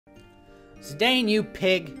Zidane, you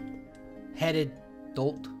pig-headed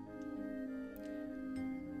dolt.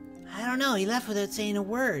 I don't know, he left without saying a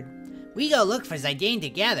word. We go look for Zidane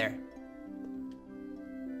together.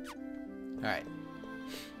 Alright.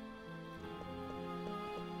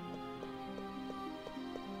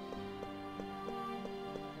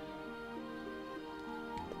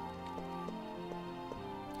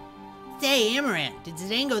 Say, Amaranth, did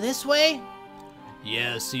Zidane go this way?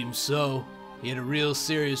 Yeah, seems so. He had a real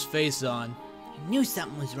serious face on. I knew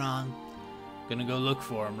something was wrong. Gonna go look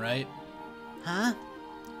for him, right? Huh?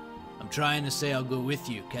 I'm trying to say I'll go with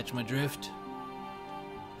you. Catch my drift?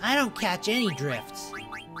 I don't catch any drifts.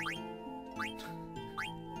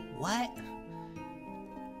 What?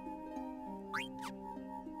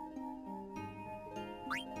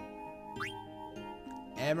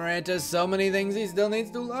 Amaranth has so many things he still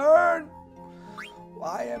needs to learn.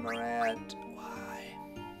 Why, Amaranth? Why?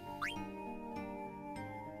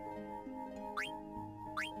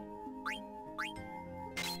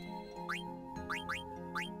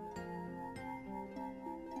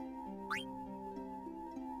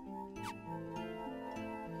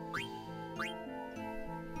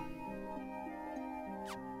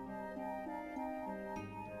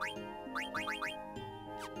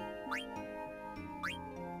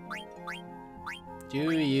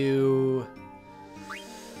 Do you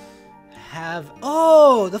have...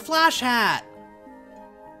 Oh, the flash hat!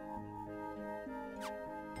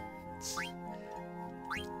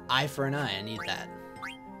 Eye for an eye, I need that.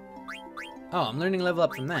 Oh, I'm learning level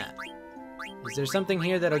up from that. Is there something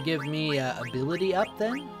here that'll give me ability up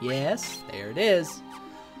then? Yes, there it is.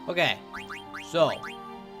 Okay, so,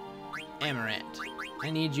 Amaranth, I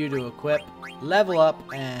need you to equip, level up,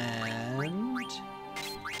 and...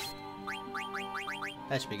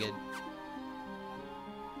 That should be good.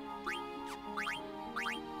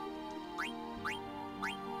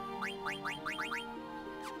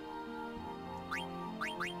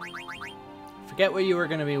 Forget what you were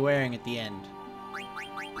going to be wearing at the end.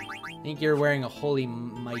 I think you're wearing a holy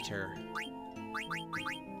mitre.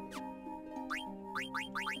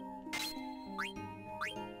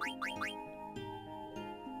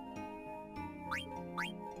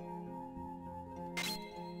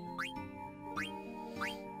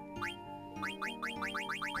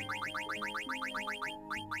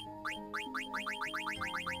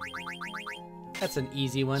 That's an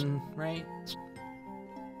easy one, right?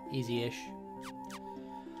 Easy-ish.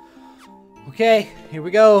 Okay, here we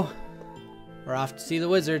go. We're off to see the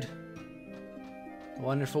wizard. The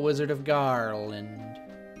wonderful wizard of Garland.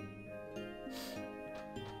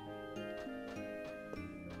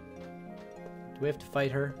 Do we have to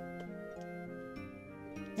fight her?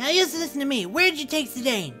 Now just listen to me. Where'd you take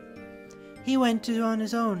Zidane? He went on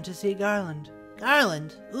his own to see Garland.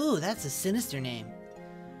 Garland? Ooh, that's a sinister name.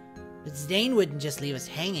 But Zidane wouldn't just leave us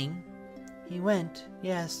hanging. He went,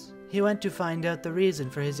 yes. He went to find out the reason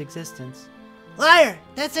for his existence. Liar!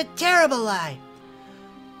 That's a terrible lie!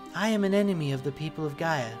 I am an enemy of the people of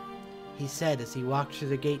Gaia, he said as he walked through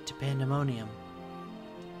the gate to Pandemonium.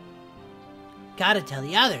 Gotta tell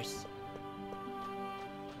the others.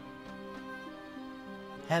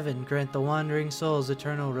 Heaven grant the wandering souls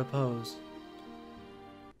eternal repose.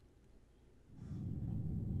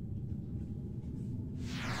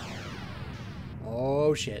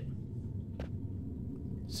 Oh shit.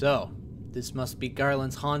 So, this must be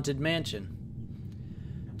Garland's haunted mansion.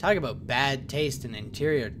 Talk about bad taste in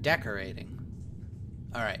interior decorating.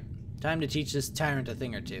 Alright, time to teach this tyrant a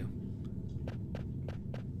thing or two.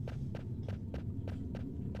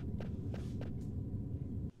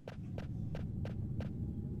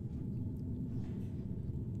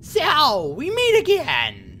 So, we meet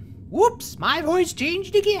again. Whoops, my voice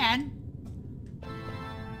changed again.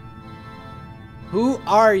 Who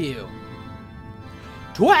are you?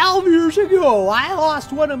 12 years ago, I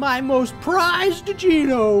lost one of my most prized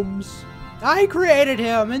genomes. I created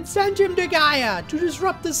him and sent him to Gaia to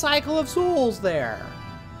disrupt the cycle of souls there.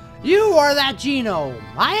 You are that genome.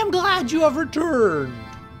 I am glad you have returned.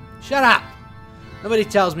 Shut up. Nobody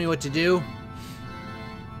tells me what to do.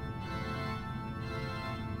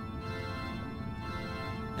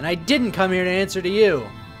 And I didn't come here to answer to you.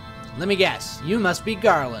 Let me guess, you must be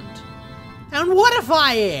Garland. And what if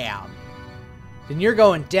I am? Then you're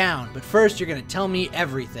going down, but first you're gonna tell me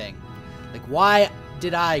everything. Like, why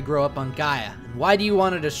did I grow up on Gaia? And why do you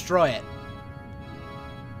want to destroy it?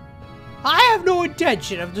 I have no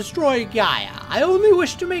intention of destroying Gaia. I only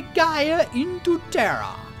wish to make Gaia into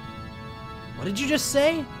Terra. What did you just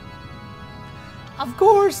say? Of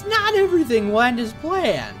course, not everything went as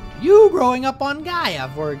planned. You growing up on Gaia,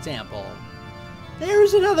 for example.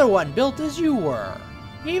 There's another one built as you were.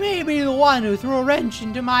 He may be the one who threw a wrench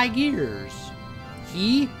into my gears.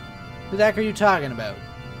 He? Who the heck are you talking about?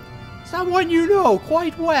 Someone you know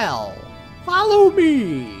quite well. Follow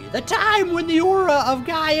me. The time when the aura of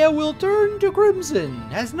Gaia will turn to crimson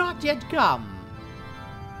has not yet come.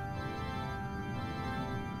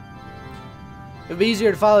 It would be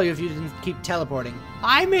easier to follow you if you didn't keep teleporting.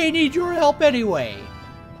 I may need your help anyway.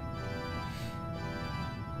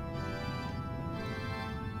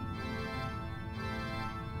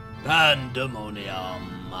 Pandemonium.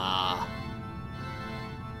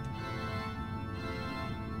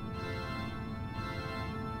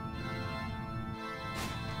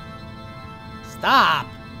 Stop.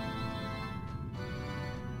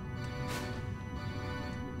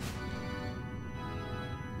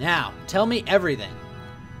 Now, tell me everything.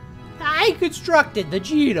 I constructed the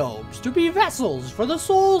genomes to be vessels for the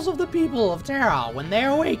souls of the people of Terra when they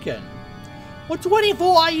awaken. But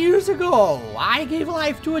 24 years ago, I gave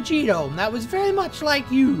life to a genome that was very much like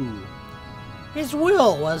you. His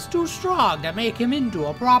will was too strong to make him into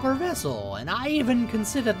a proper vessel, and I even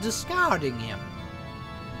considered discarding him.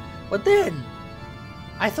 But then,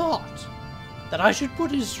 I thought that I should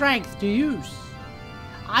put his strength to use.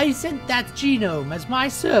 I sent that genome as my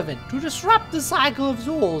servant to disrupt the cycle of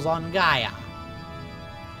souls on Gaia.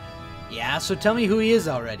 Yeah, so tell me who he is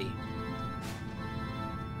already.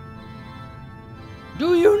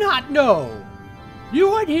 Do you not know?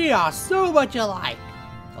 You and he are so much alike.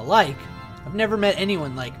 Alike? I've never met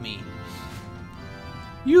anyone like me.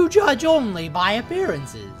 You judge only by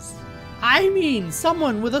appearances. I mean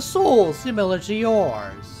someone with a soul similar to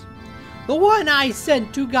yours. The one I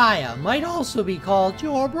sent to Gaia might also be called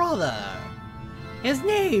your brother. His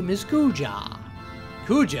name is Kuja.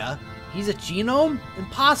 Kuja? He's a genome?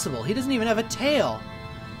 Impossible. He doesn't even have a tail.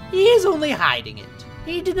 He is only hiding it.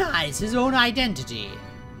 He denies his own identity.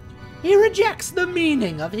 He rejects the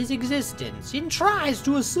meaning of his existence and tries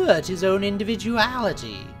to assert his own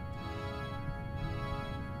individuality.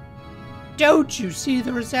 Don't you see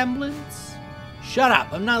the resemblance? Shut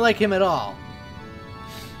up. I'm not like him at all.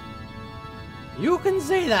 You can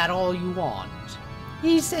say that all you want.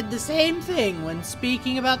 He said the same thing when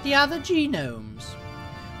speaking about the other genomes.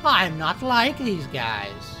 I'm not like these guys.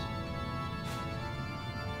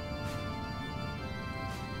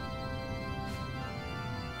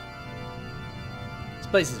 This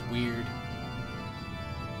place is weird.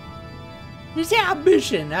 His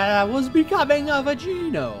ambition was becoming of a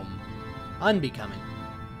genome. Unbecoming.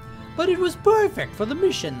 But it was perfect for the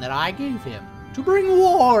mission that I gave him. To bring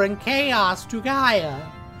war and chaos to Gaia.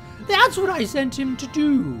 That's what I sent him to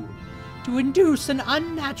do. To induce an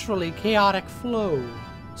unnaturally chaotic flow.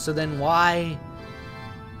 So then why?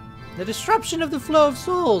 The disruption of the flow of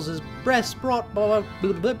souls is best brought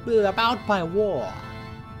about by war.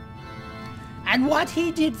 And what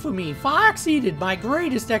he did for me far exceeded my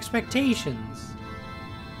greatest expectations.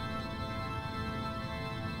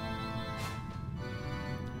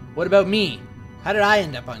 What about me? How did I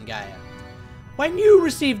end up on Gaia? When you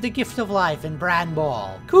received the gift of life in Bran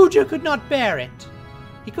Ball, Kuja could not bear it.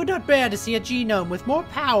 He could not bear to see a genome with more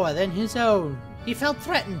power than his own. He felt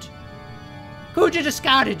threatened. Kuja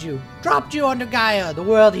discarded you, dropped you onto Gaia, the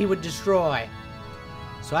world he would destroy.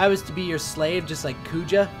 So I was to be your slave just like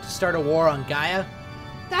Kuja, to start a war on Gaia?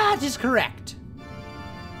 That is correct.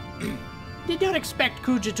 Did not expect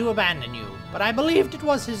Kuja to abandon you, but I believed it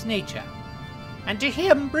was his nature. And to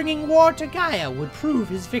him, bringing war to Gaia would prove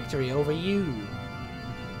his victory over you.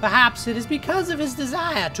 Perhaps it is because of his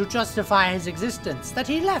desire to justify his existence that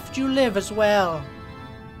he left you live as well.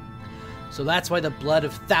 So that's why the blood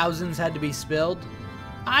of thousands had to be spilled?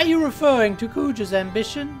 Are you referring to Kuja's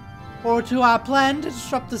ambition? Or to our plan to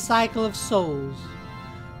disrupt the cycle of souls?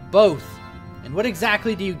 Both. And what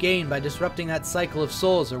exactly do you gain by disrupting that cycle of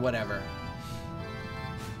souls or whatever?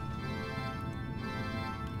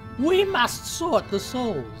 We must sort the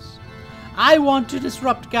souls. I want to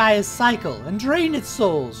disrupt Gaia's cycle and drain its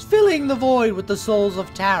souls, filling the void with the souls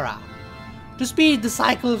of Terra. To speed the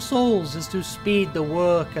cycle of souls is to speed the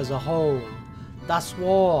work as a whole, thus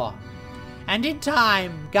war. And in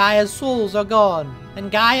time, Gaia's souls are gone,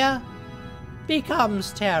 and Gaia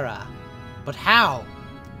becomes Terra. But how?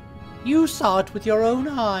 You saw it with your own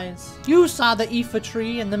eyes. You saw the Aether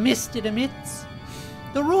tree and the mist it emits.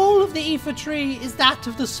 The role of the Aether tree is that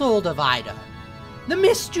of the soul divider. The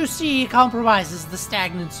mist you see compromises the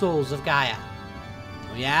stagnant souls of Gaia.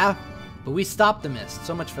 Oh yeah? But we stopped the mist,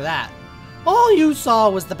 so much for that. All you saw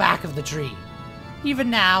was the back of the tree. Even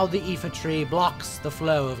now, the Aether tree blocks the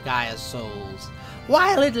flow of Gaia's souls,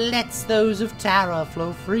 while it lets those of Terra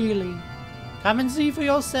flow freely. Come and see for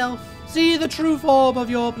yourself. See the true form of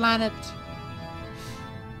your planet.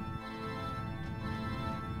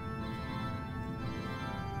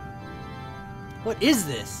 What is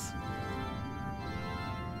this?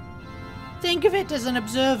 Think of it as an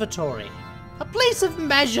observatory. A place of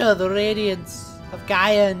measure the radiance of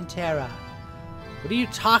Gaia and Terra. What are you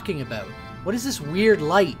talking about? What is this weird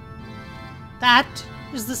light? That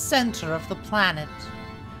is the center of the planet.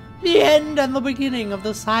 The end and the beginning of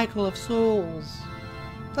the cycle of souls.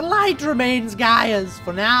 The light remains Gaia's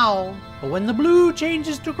for now, but when the blue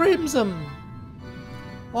changes to crimson,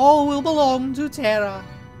 all will belong to Terra.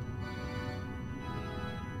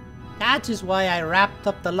 That is why I wrapped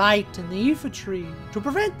up the light in the Aether tree, to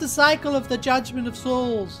prevent the cycle of the judgment of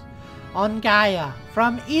souls on Gaia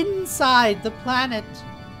from inside the planet.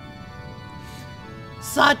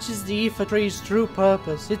 Such is the Aether tree's true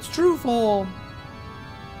purpose, its true form.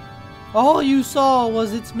 All you saw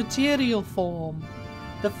was its material form.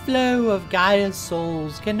 The flow of Gaia's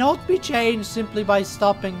souls cannot be changed simply by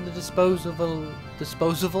stopping the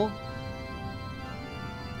disposable.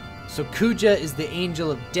 So Kuja is the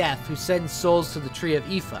angel of death who sends souls to the tree of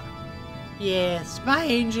Aether. Yes, my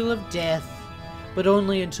angel of death, but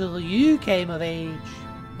only until you came of age.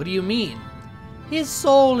 What do you mean? His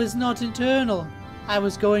soul is not eternal. I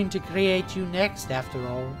was going to create you next, after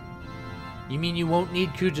all. You mean you won't need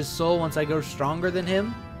Kuja's soul once I grow stronger than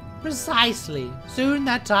him? Precisely. Soon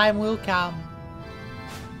that time will come.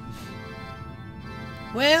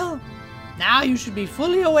 Well, now you should be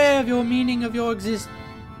fully aware of your meaning of your existence.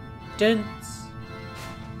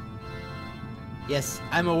 Yes,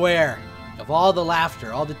 I'm aware of all the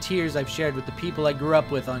laughter, all the tears I've shared with the people I grew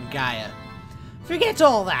up with on Gaia. Forget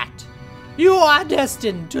all that. You are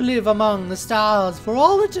destined to live among the stars for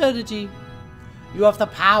all eternity. You have the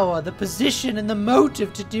power, the position, and the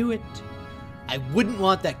motive to do it. I wouldn't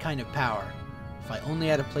want that kind of power if I only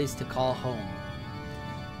had a place to call home.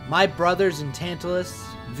 My brothers in Tantalus,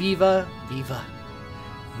 Viva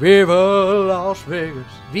Las Vegas,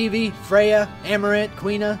 Vivi, Freya, Amaranth,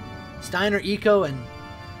 Quina, Steiner, Eco, and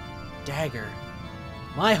Dagger.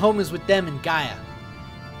 My home is with them in Gaia.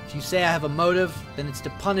 If you say I have a motive, then it's to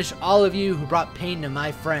punish all of you who brought pain to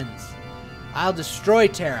my friends. I'll destroy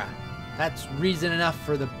Terra. That's reason enough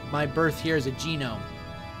for my birth here as a genome.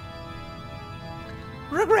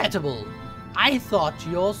 Regrettable. I thought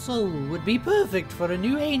your soul would be perfect for a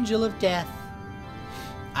new angel of death.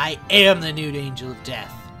 I am the new angel of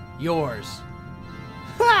death. Yours.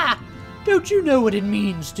 Ha! Don't you know what it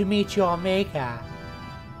means to meet your maker?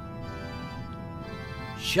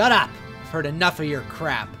 Shut up! I've heard enough of your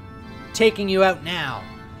crap. I'm taking you out now.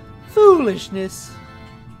 Foolishness.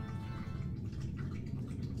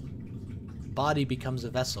 Body becomes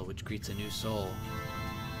a vessel which greets a new soul.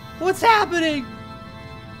 What's happening?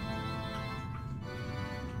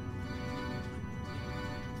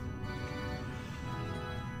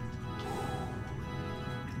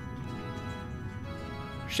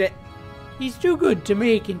 Shit. He's too good to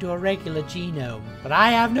make into a regular genome, but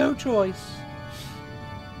I have no choice.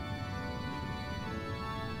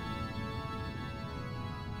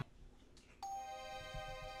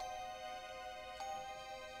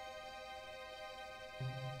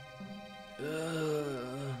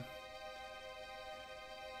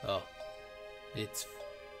 Oh. It's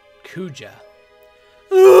Kuja.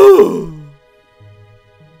 Ooh!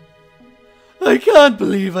 I can't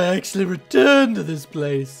believe I actually returned to this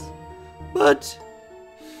place. But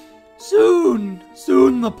soon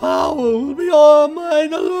the power will be all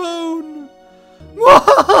mine alone.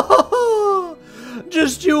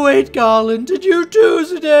 Just you wait, Garland, and you too,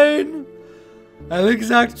 Zidane. I'll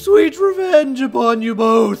exact sweet revenge upon you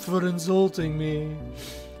both for insulting me.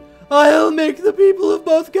 I'll make the people of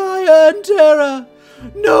both Gaia and Terra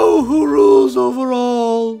know who rules over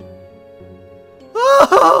all.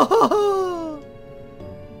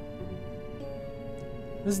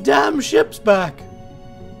 This damn ship's back.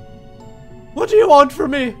 What do you want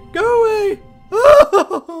from me? Go away.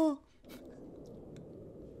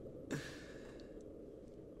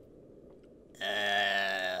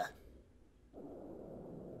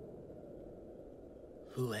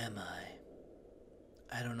 Who am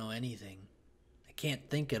I? I don't know anything. I can't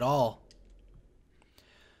think at all.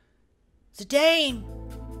 Zidane!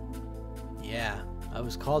 Yeah, I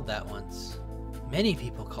was called that once. Many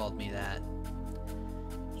people called me that.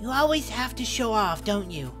 You always have to show off, don't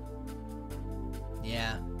you?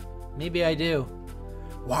 Yeah, maybe I do.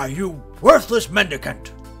 Why, you worthless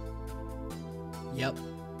mendicant! Yep,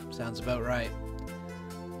 sounds about right.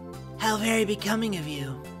 How very becoming of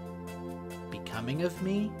you. Becoming of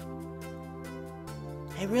me?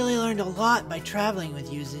 I really learned a lot by traveling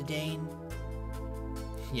with you, Zidane.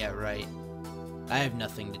 Yeah, right. I have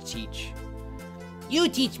nothing to teach. You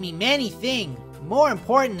teach me many things, more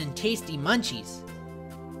important than tasty munchies.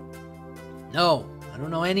 No, I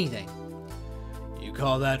don't know anything. You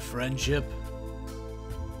call that friendship?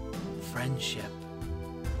 Friendship.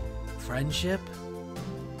 Friendship?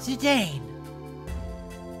 Zidane,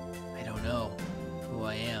 I don't know who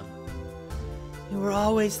I am. you were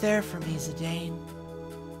always there for me, Zidane.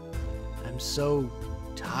 I'm so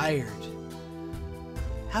tired.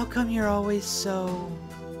 How come you're always so...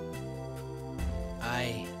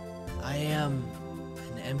 I am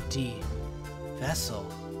an empty vessel.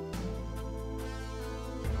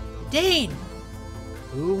 Zidane!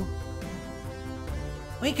 Who?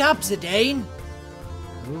 Wake up, Zidane!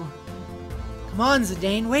 Who? Come on,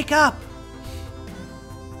 Zidane, wake up!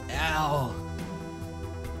 Ow.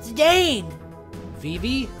 Zidane!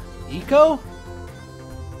 Vivi? Eco?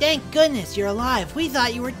 Thank goodness you're alive. We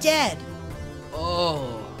thought you were dead.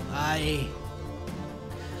 Oh,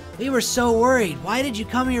 We were so worried. Why did you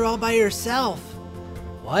come here all by yourself?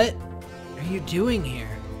 What are you doing here?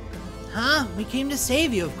 Huh? We came to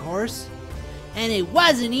save you, of course. And it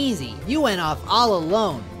wasn't easy. You went off all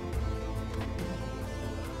alone.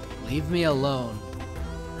 Leave me alone.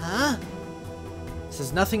 Huh? This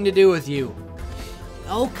has nothing to do with you.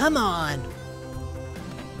 Oh, come on.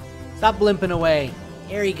 Stop limping away.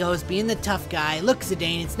 Here he goes, being the tough guy. Look,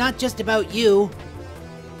 Zidane, it's not just about you.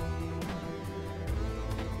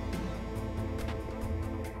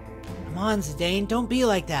 Come on, Zidane, don't be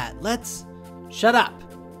like that. Let's... Shut up.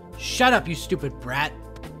 Shut up, you stupid brat.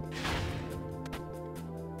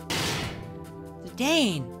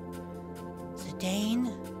 Zidane.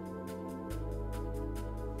 Zidane?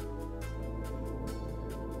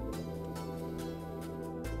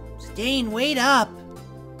 Zidane, wait up.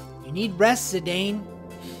 You need rest, Zidane.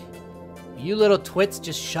 You little twits,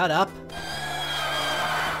 just shut up.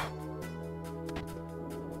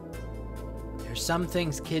 There's some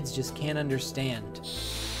things kids just can't understand.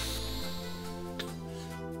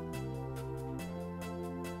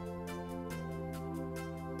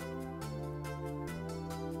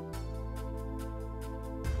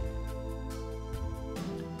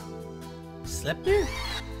 Slipner?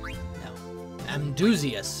 No.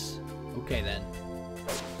 Amdusius. Okay then.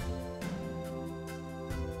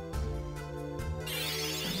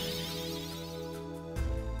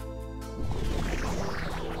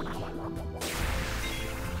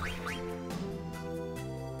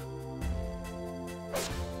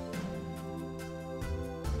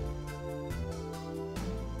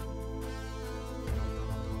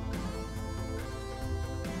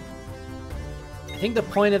 I think the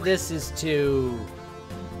point of this is to...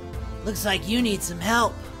 Looks like you need some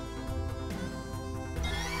help.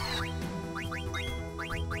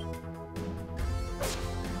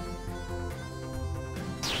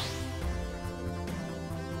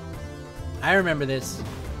 I remember this.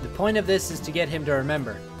 The point of this is to get him to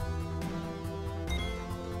remember.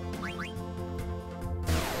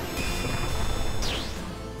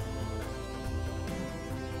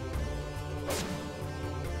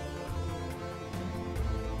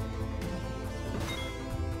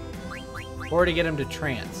 Or to get him to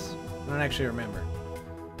trance. I don't actually remember.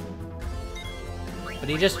 But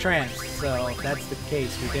he just tranced, so if that's the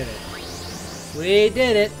case, we did it. We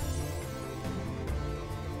did it!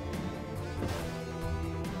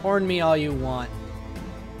 Horn me all you want.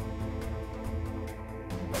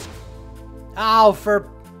 Ow, for...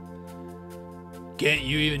 Can't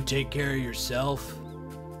you even take care of yourself?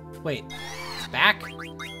 Wait, it's back?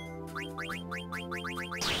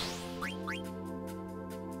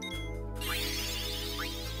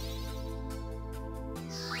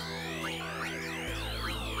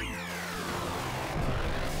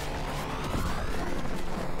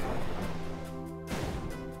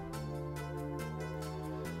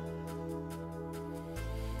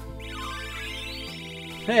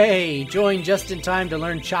 Hey, joined just in time to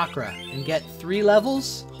learn chakra and get 3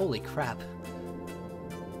 levels? Holy crap.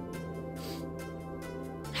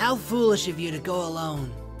 How foolish of you to go alone.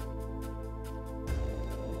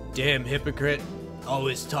 Damn hypocrite.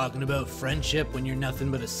 Always talking about friendship when you're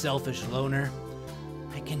nothing but a selfish loner.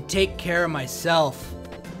 I can take care of myself.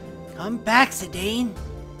 Come back, Zidane.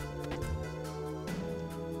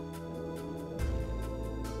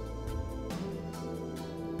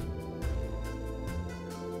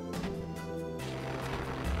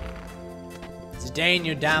 Zidane,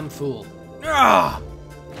 you damn fool. Ah!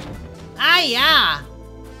 Hiya!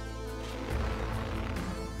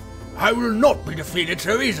 I will not be defeated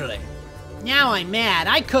so easily. Now I'm mad.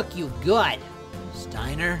 I cook you good.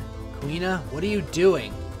 Steiner? Queena, what are you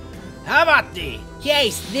doing? How about thee?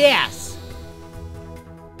 Taste this.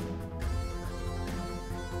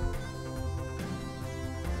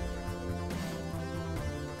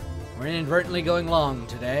 We're inadvertently going long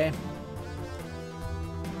today.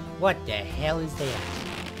 What the hell is that?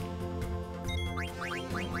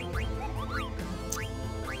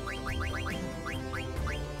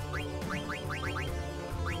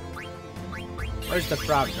 Where's the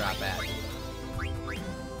frog drop at?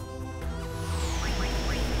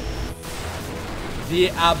 The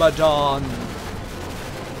Abaddon.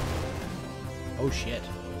 Oh shit.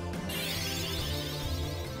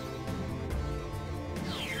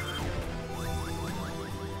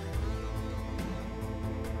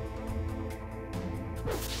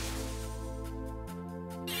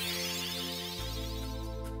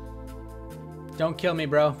 Don't kill me,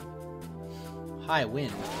 bro. High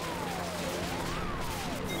wind.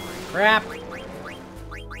 Crap.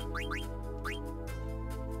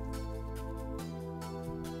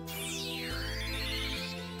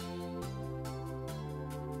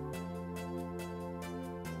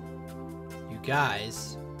 You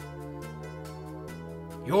guys.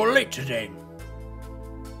 You're late today.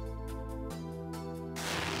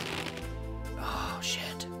 Oh,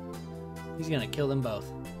 shit. He's gonna kill them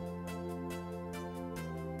both.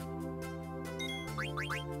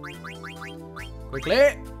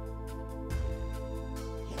 Quickly!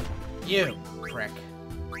 You prick.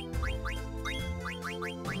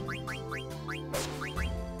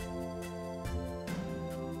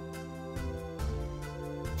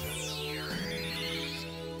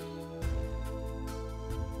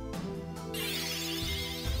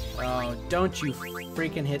 Oh, don't you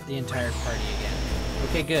freaking hit the entire party again.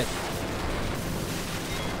 Okay, good.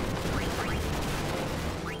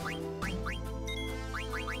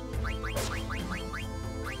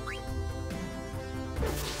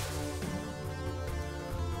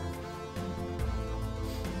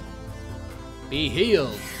 Be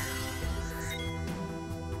healed.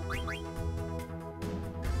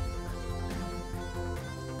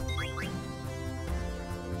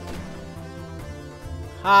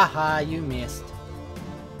 Haha, you missed.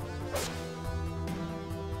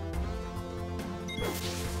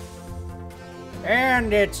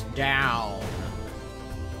 And it's down.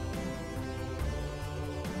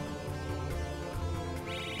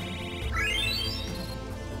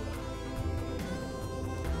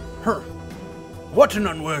 What an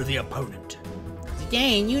unworthy opponent.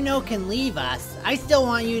 Zidane, you know can leave us. I still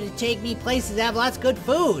want you to take me places that have lots of good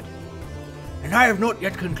food. And I have not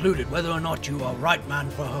yet concluded whether or not you are right man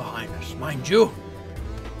for Her Highness, mind you.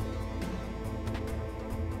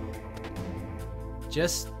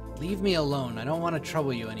 Just leave me alone. I don't want to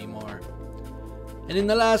trouble you anymore. And in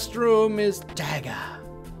the last room is dagger.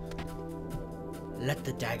 Let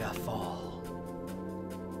the dagger fall.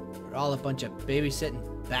 We're all a bunch of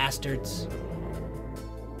babysitting bastards.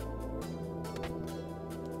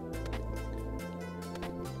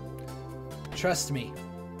 Trust me.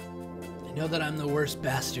 I know that I'm the worst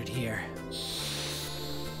bastard here.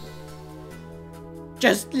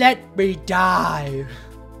 Just let me die.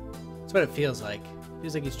 That's what it feels like.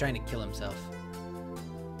 Feels like he's trying to kill himself.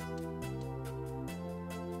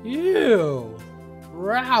 Ew.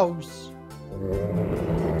 Gross.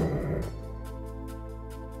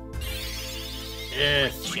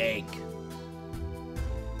 Shake.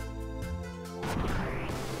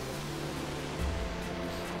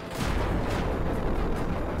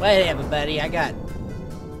 Whatever, buddy. I got...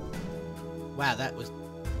 Wow, that was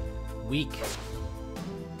weak.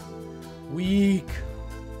 Weak.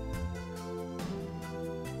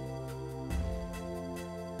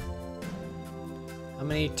 How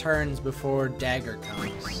many turns before dagger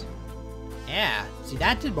comes? Yeah, see,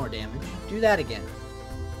 that did more damage. Do that again.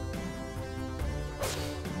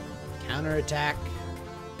 Counterattack.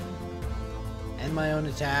 And my own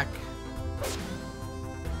attack.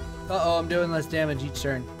 Uh-oh, I'm doing less damage each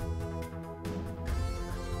turn.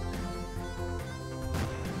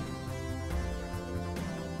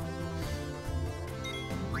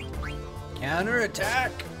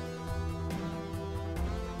 Counterattack.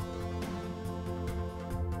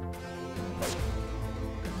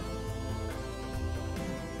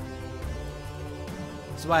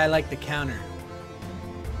 That's why I like the counter.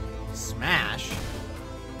 Smash?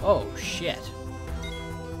 Oh, shit.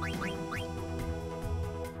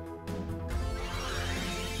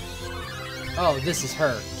 Oh, this is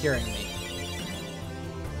her curing me.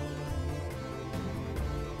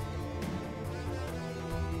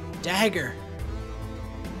 Dagger.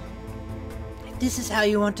 This is how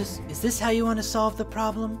you want to... Is this how you want to solve the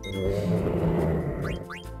problem?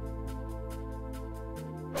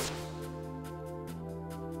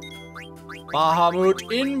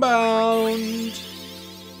 Bahamut inbound.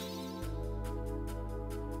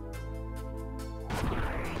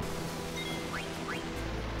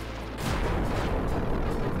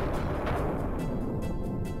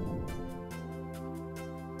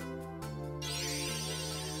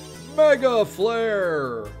 Mega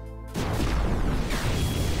Flare!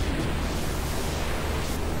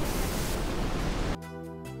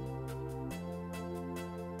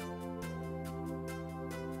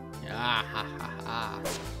 Ah ha ha ha.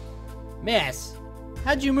 Miss,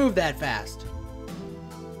 how'd you move that fast?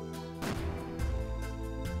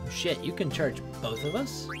 Shit, you can charge both of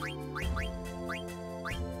us?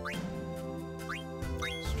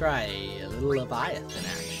 Let's try a little Leviathan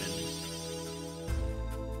action.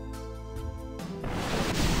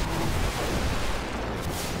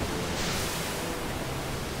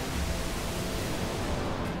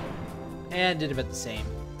 And did about the same.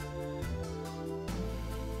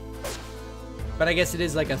 But I guess it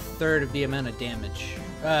is like a third of the amount of damage.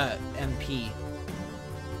 MP.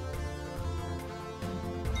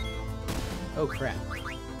 Oh crap.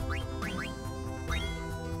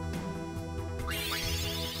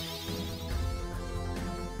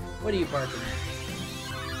 What are you barking at?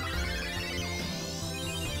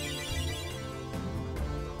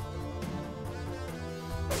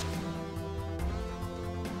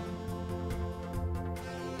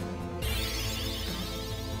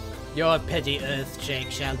 Your petty earth shake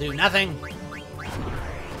shall do nothing.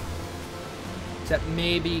 Except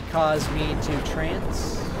maybe cause me to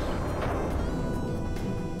trance.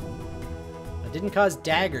 It didn't cause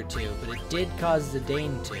Dagger to, but it did cause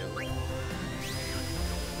Zidane to.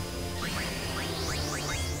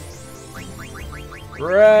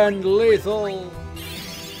 Grand lethal!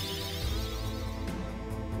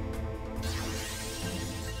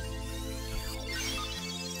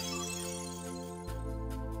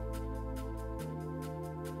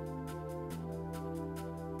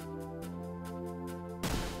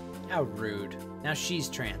 How rude. Now she's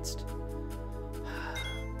tranced.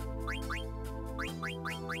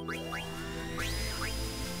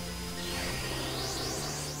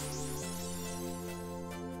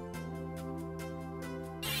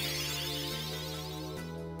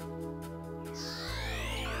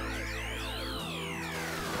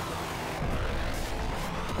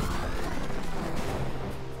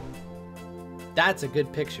 That's a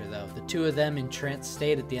good picture, though. The two of them in trance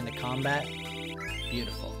state at the end of combat.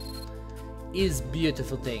 Beautiful. Is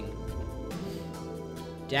beautiful thing.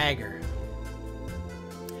 Dagger.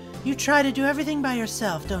 You try to do everything by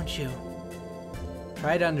yourself, don't you?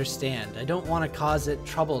 Try to understand. I don't want to cause it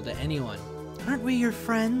trouble to anyone. Aren't we your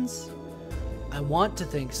friends? I want to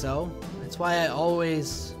think so. That's why I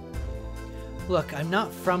always... Look, I'm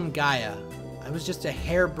not from Gaia. I was just a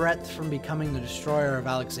hairbreadth from becoming the destroyer of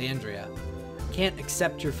Alexandria. I can't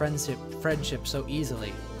accept your friendship so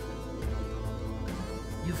easily.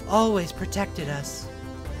 You've always protected us.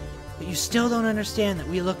 But you still don't understand that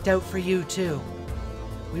we looked out for you, too.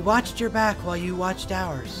 We watched your back while you watched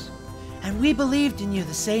ours. And we believed in you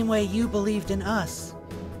the same way you believed in us.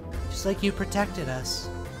 Just like you protected us.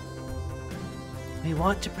 We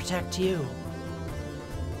want to protect you.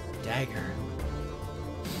 Dagger.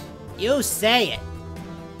 You say it.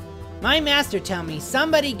 My master tell me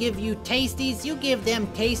somebody give you tasties, you give them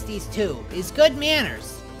tasties too. Is good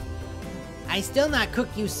manners. I still not cook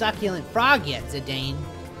you succulent frog yet, Zidane.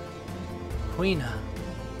 Queena.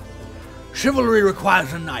 Chivalry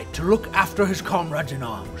requires a knight to look after his comrades in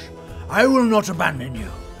arms. I will not abandon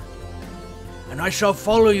you. And I shall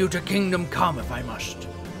follow you to Kingdom Come if I must.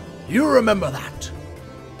 You remember that.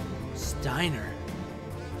 Steiner.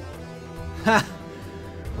 Ha!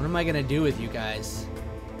 What am I gonna do with you guys?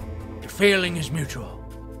 The feeling is mutual.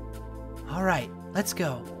 Alright, let's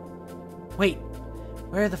go. Wait,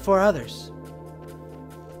 where are the 4 others?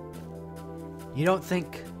 You don't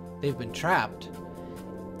think they've been trapped?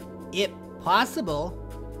 It possible.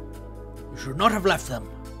 You should not have left them.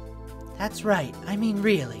 That's right, I mean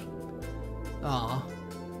really. Aw.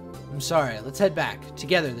 I'm sorry, let's head back.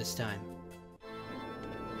 Together this time.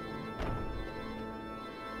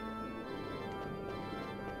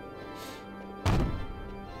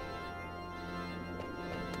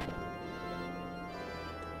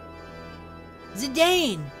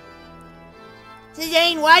 Zidane!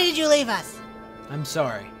 Zidane, why did you leave us? I'm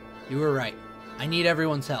sorry. You were right. I need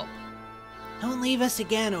everyone's help. Don't leave us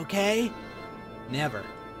again, okay? Never.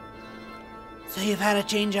 So you've had a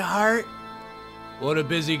change of heart? What a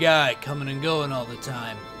busy guy, coming and going all the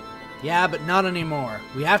time. Yeah, but not anymore.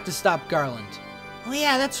 We have to stop Garland. Oh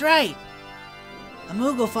yeah, that's right. A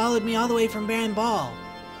Moogle followed me all the way from Baron Ball.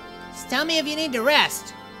 Just tell me if you need to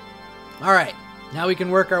rest. Alright, now we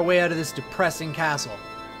can work our way out of this depressing castle.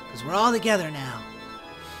 Because we're all together now.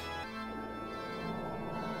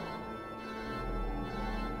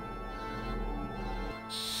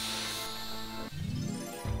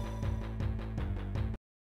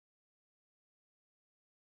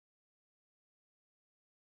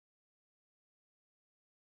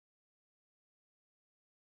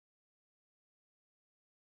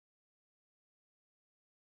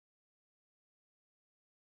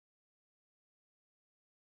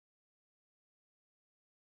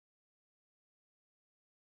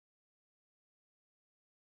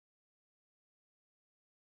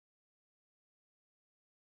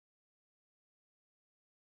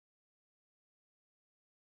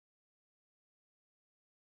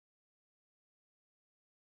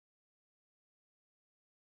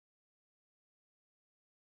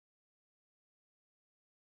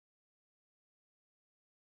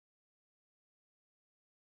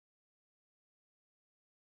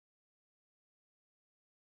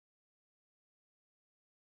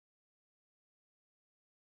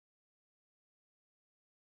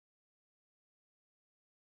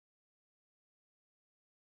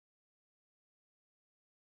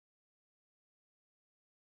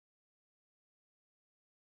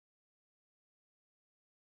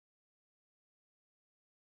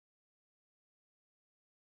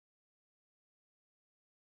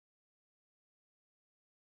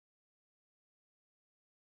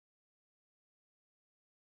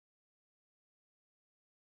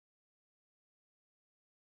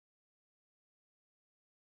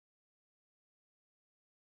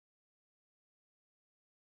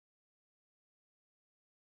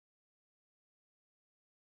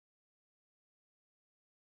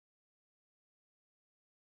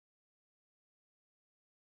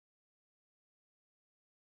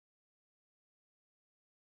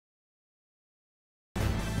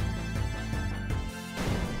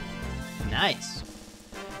 Nice.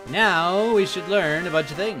 Now we should learn a bunch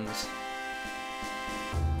of things.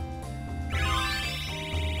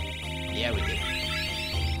 Yeah, we did.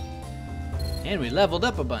 And we leveled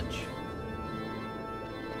up a bunch.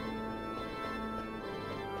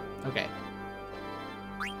 Okay.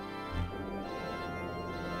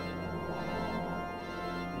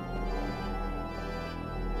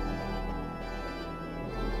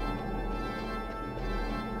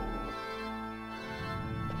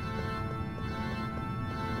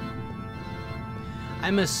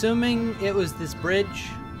 I'm assuming it was this bridge.